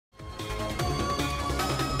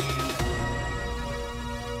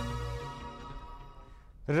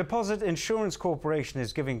The Deposit Insurance Corporation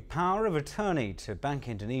is giving power of attorney to Bank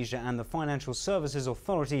Indonesia and the Financial Services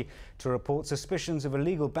Authority to report suspicions of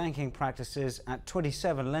illegal banking practices at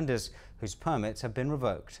 27 lenders whose permits have been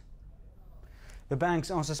revoked. The banks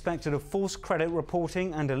are suspected of false credit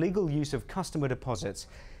reporting and illegal use of customer deposits.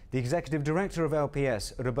 The executive director of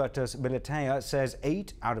LPS, Robertus Bilatea, says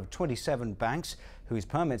 8 out of 27 banks whose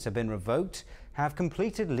permits have been revoked have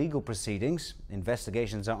completed legal proceedings.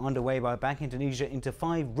 Investigations are underway by Bank Indonesia into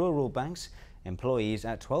 5 rural banks. Employees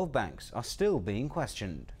at 12 banks are still being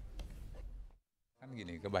questioned. Kan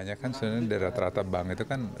gini, kebanyakan sebenarnya dari rata-rata bank itu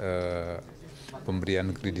kan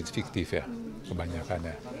pemberian kredit fiktif ya,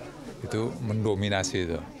 kebanyakannya. Itu mendominasi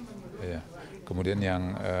itu. Ya. Kemudian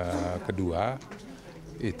yang kedua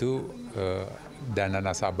itu dana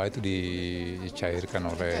nasabah itu dicairkan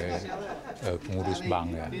oleh pengurus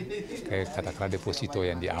bank ya, kayak katakanlah deposito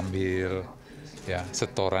yang diambil, ya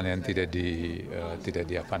setoran yang tidak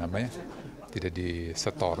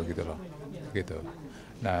disetor gitu loh, gitu.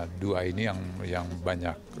 Nah, 2 ini yang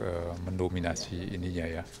banyak mendominasi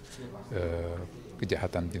ininya ya,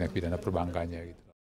 kejahatan tindak pidana perbankannya gitu.